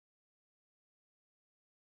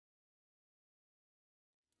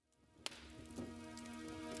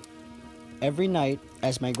every night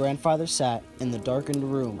as my grandfather sat in the darkened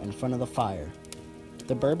room in front of the fire.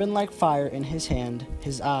 The bourbon-like fire in his hand,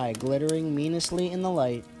 his eye glittering meaningly in the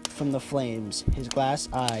light from the flames, his glass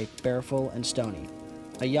eye baleful and stony.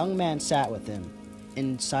 A young man sat with him.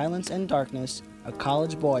 In silence and darkness, a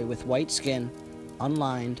college boy with white skin,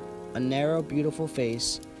 unlined, a narrow, beautiful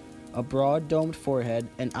face, a broad domed forehead,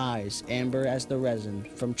 and eyes amber as the resin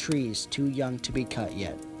from trees too young to be cut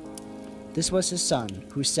yet. This was his son,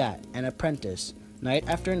 who sat, an apprentice, night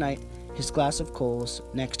after night, his glass of coals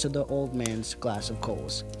next to the old man's glass of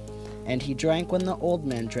coals. And he drank when the old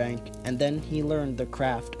man drank, and then he learned the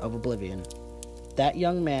craft of oblivion. That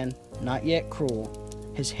young man, not yet cruel,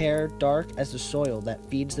 his hair dark as the soil that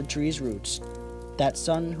feeds the tree's roots, that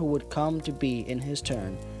son who would come to be, in his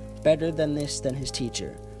turn, better than his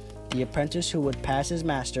teacher, the apprentice who would pass his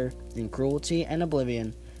master in cruelty and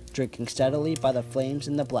oblivion, drinking steadily by the flames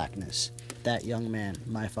in the blackness. That young man,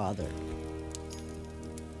 my father.